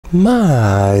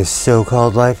My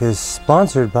so-called life is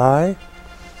sponsored by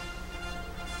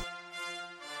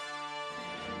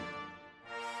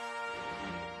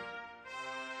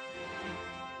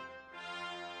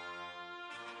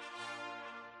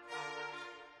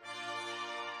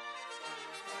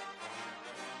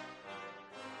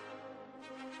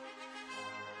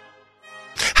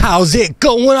How's it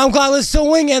going? I'm Godless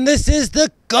Sewing, and this is the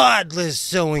Godless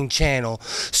Sewing channel.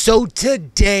 So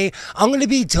today, I'm going to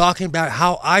be talking about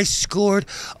how I scored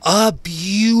a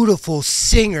beautiful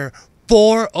Singer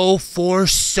 404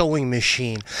 sewing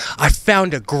machine. I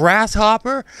found a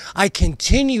Grasshopper. I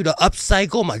continue to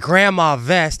upcycle my grandma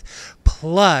vest.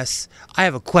 Plus, I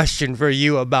have a question for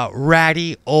you about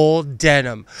ratty old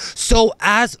denim. So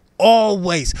as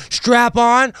always, strap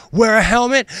on, wear a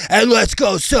helmet, and let's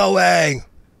go sewing!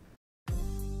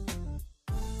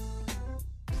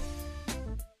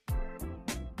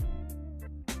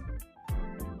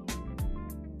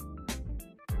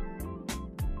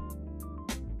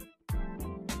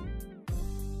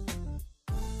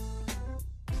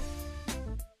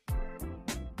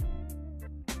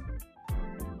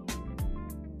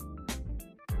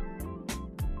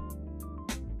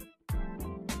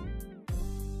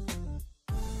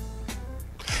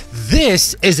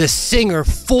 This is a Singer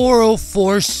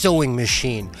 404 sewing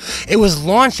machine. It was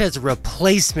launched as a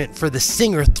replacement for the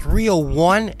Singer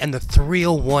 301 and the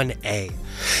 301A.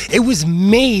 It was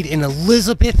made in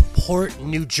Elizabethport,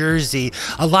 New Jersey.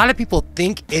 A lot of people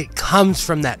think it comes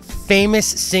from that famous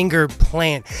Singer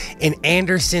plant in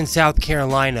Anderson, South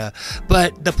Carolina,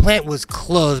 but the plant was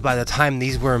closed by the time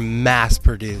these were mass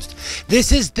produced.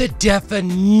 This is the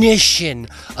definition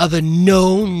of a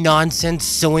no-nonsense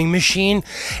sewing machine,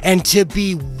 and to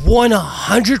be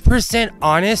 100%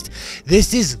 honest,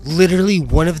 this is literally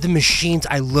one of the machines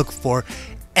I look for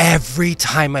every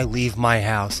time I leave my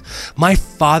house. My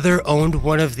father owned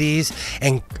one of these,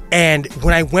 and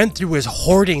when I went through his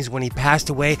hoardings when he passed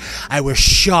away, I was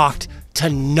shocked to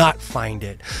not find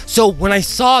it. So when I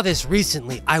saw this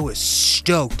recently, I was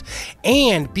stoked.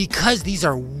 And because these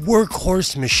are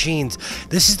workhorse machines,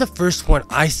 this is the first one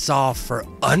I saw for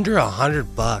under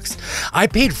 $100. I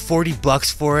paid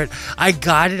 $40 for it. I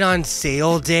got it on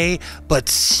sale day, but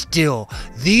still,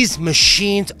 these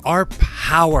machines are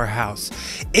powerhouse.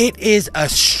 It is a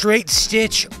straight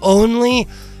stitch only,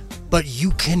 but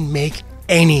you can make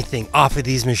anything off of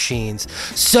these machines.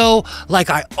 So, like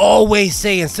I always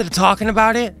say, instead of talking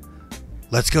about it,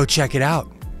 let's go check it out.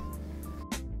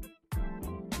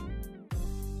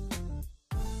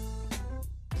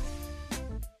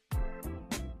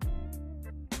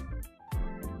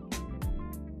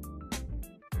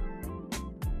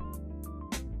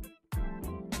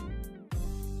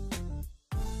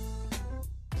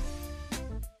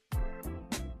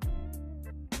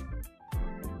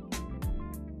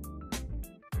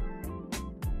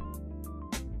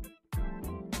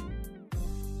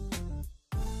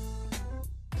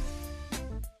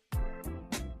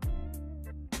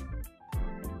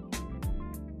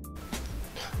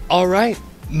 Alright,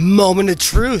 moment of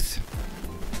truth.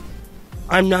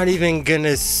 I'm not even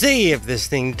gonna say if this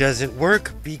thing doesn't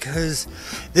work because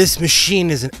this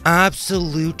machine is an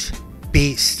absolute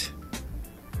beast.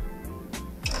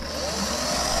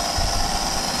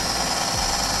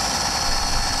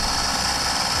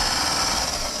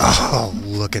 Oh,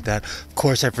 look at that. Of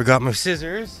course, I forgot my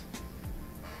scissors.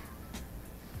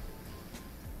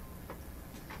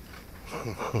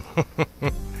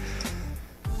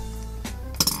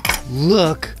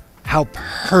 Look how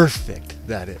perfect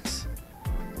that is.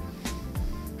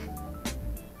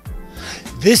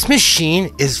 This machine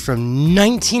is from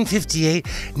 1958,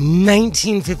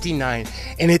 1959,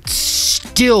 and it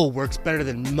still works better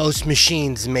than most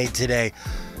machines made today.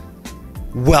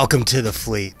 Welcome to the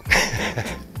fleet.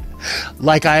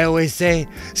 Like I always say,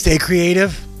 stay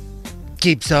creative,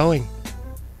 keep sewing.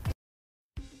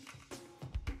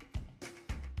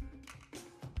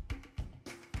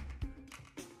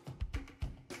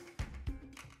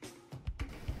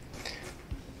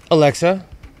 Alexa,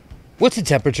 what's the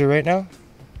temperature right now?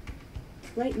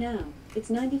 Right now, it's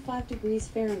 95 degrees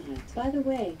Fahrenheit. By the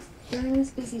way, during this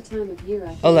busy time of year,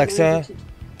 I Alexa,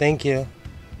 thank you.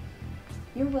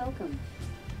 You're welcome.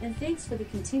 And thanks for the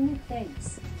continued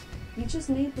thanks. You just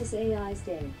made this AI's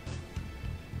day.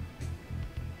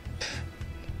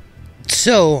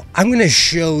 So, I'm going to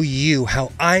show you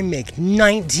how I make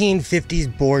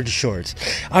 1950s board shorts.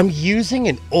 I'm using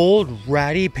an old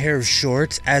ratty pair of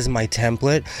shorts as my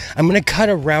template. I'm going to cut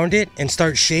around it and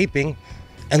start shaping,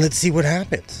 and let's see what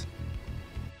happens.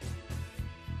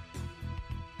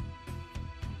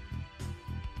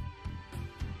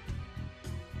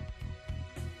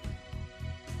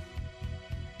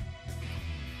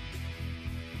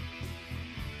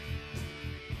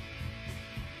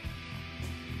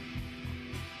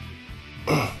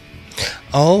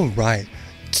 All right.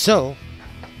 So,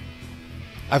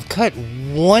 I've cut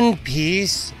one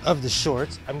piece of the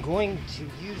shorts. I'm going to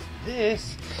use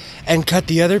this and cut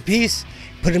the other piece,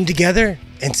 put them together,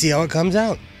 and see how it comes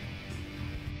out.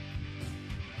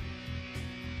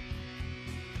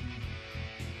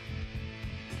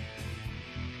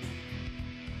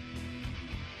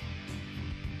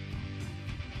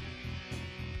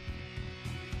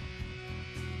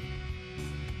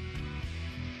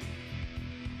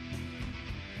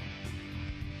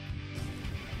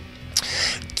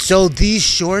 So these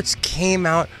shorts came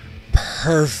out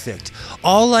perfect.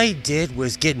 All I did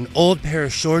was get an old pair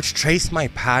of shorts, trace my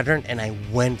pattern, and I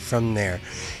went from there.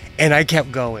 And I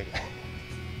kept going.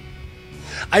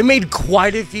 I made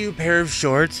quite a few pair of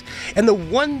shorts, and the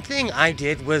one thing I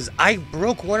did was I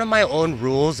broke one of my own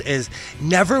rules, is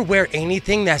never wear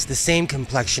anything that's the same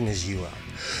complexion as you are.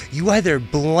 You either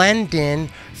blend in,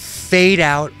 fade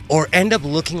out, or end up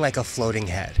looking like a floating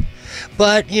head.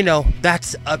 But, you know,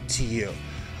 that's up to you.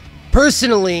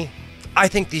 Personally, I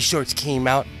think these shorts came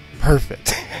out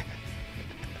perfect.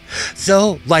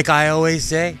 So, like I always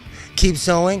say, keep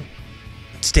sewing,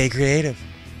 stay creative.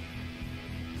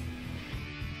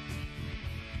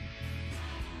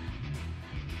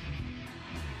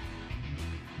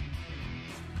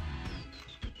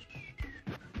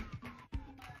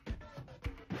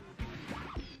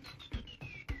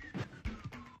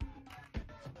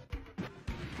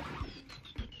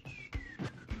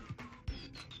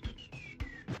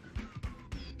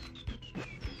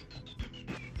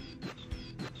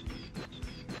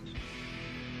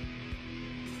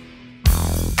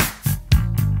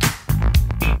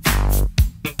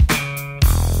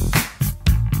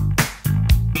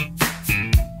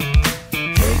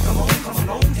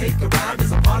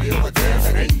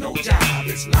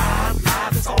 It's live,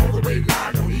 live, it's all the way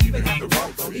live. Don't even have to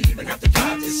walk, don't even have to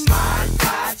drive. Just slide,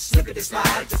 glide, slip it and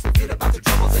slide. Just forget about the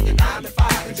troubles in your 9 to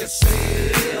 5 and just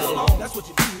sail on. That's what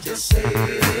you do, just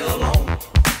sail on.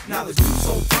 Now there's new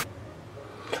so fun.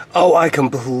 Oh, I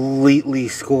completely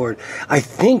scored. I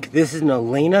think this is an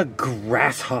Elena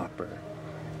Grasshopper.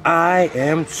 I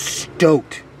am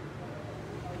stoked.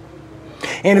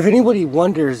 And if anybody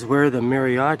wonders where the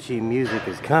mariachi music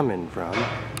is coming from,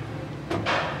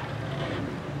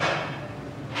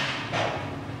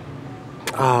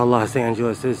 oh, Los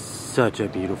Angeles is such a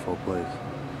beautiful place.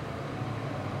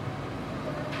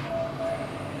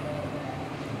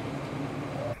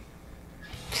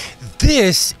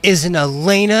 This is an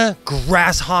Elena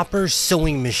Grasshopper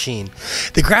Sewing Machine.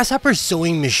 The Grasshopper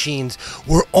Sewing Machines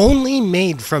were only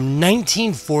made from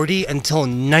 1940 until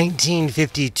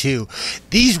 1952.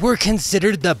 These were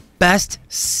considered the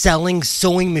best-selling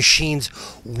sewing machines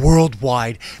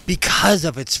worldwide because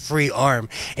of its free arm,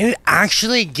 and it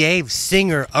actually gave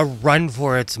Singer a run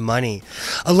for its money.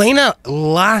 Elena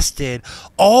lasted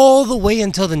all the way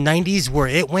until the 90s, where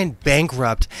it went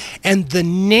bankrupt, and the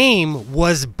name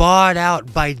was bought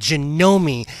out by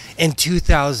Janome in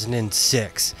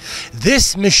 2006.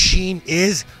 This machine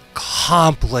is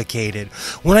complicated.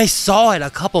 When I saw it a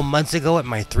couple months ago at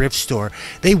my thrift store,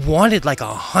 they wanted like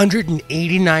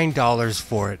 $189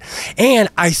 for it, and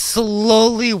I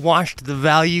slowly watched the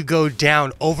value go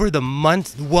down over the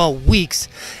months, well, weeks,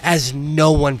 as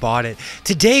no one bought it.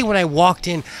 Today when I walked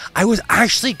in, I was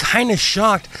actually kind of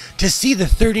shocked to see the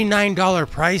 $39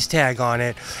 price tag on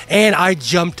it, and I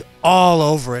jumped all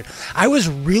over it. I was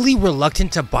really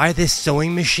reluctant to buy this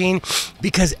sewing machine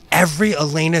because every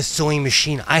Elena sewing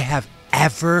machine I have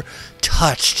ever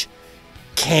touched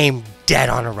came dead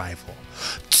on arrival.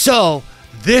 So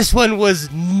this one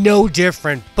was no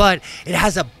different, but it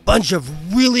has a bunch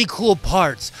of really cool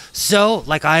parts. So,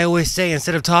 like I always say,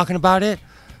 instead of talking about it,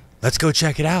 let's go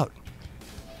check it out.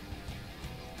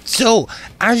 So,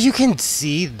 as you can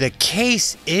see, the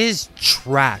case is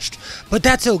trashed, but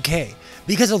that's okay.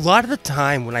 Because a lot of the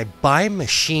time when I buy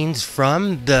machines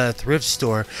from the thrift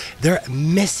store, they're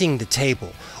missing the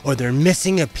table or they're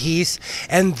missing a piece.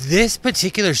 And this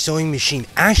particular sewing machine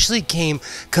actually came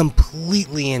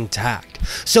completely intact.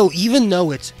 So even though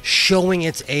it's showing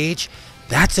its age,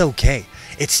 that's okay.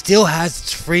 It still has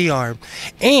its free arm.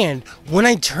 And when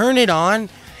I turn it on,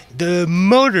 the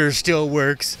motor still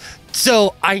works.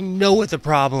 So I know what the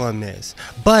problem is,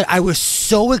 but I was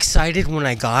so excited when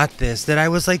I got this that I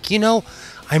was like, you know,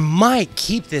 I might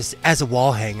keep this as a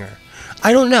wall hanger.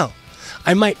 I don't know.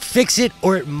 I might fix it,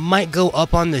 or it might go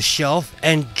up on the shelf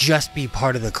and just be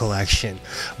part of the collection.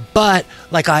 But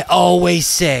like I always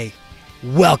say,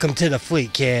 welcome to the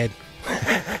fleet, kid.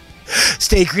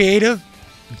 Stay creative,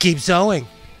 keep sewing.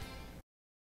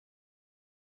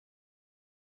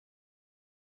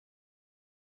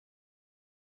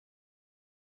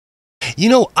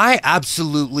 I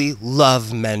absolutely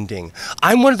love mending.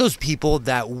 I'm one of those people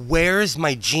that wears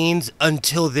my jeans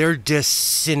until they're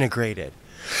disintegrated.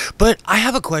 But I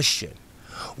have a question.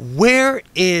 Where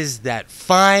is that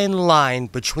fine line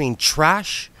between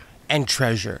trash and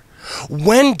treasure?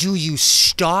 When do you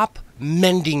stop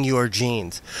mending your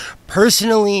jeans?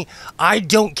 Personally, I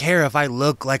don't care if I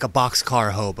look like a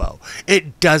boxcar hobo.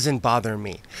 It doesn't bother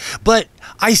me. But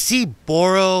I see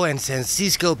Boro and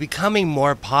Francisco becoming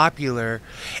more popular,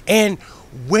 and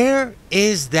where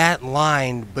is that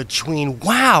line between,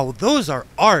 wow, those are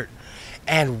art,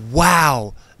 and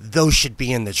wow, those should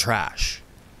be in the trash?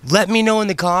 Let me know in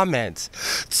the comments.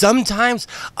 Sometimes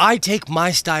I take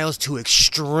my styles to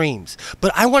extremes,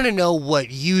 but I want to know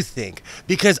what you think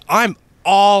because I'm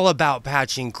all about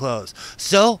patching clothes.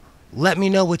 So let me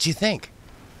know what you think.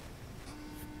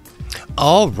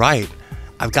 All right.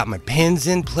 I've got my pins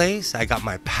in place. I got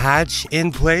my patch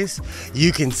in place.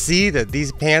 You can see that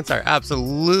these pants are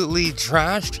absolutely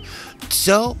trashed.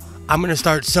 So I'm going to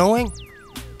start sewing,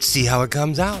 see how it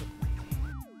comes out.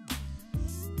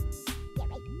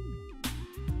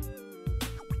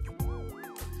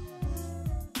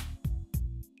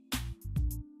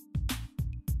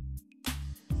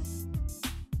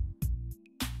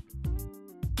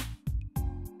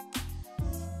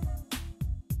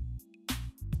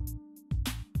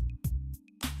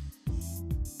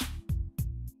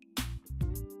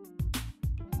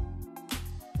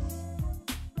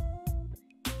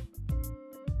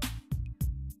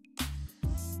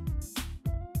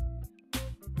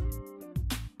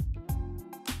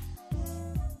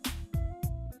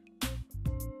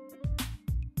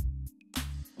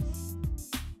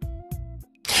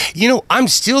 I'm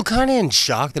still kind of in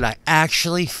shock that I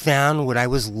actually found what I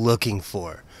was looking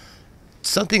for.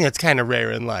 Something that's kind of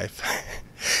rare in life.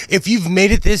 If you've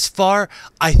made it this far,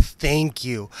 I thank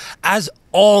you. As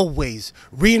always,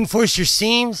 reinforce your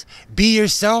seams, be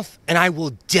yourself, and I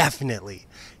will definitely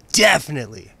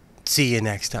see you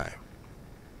next time.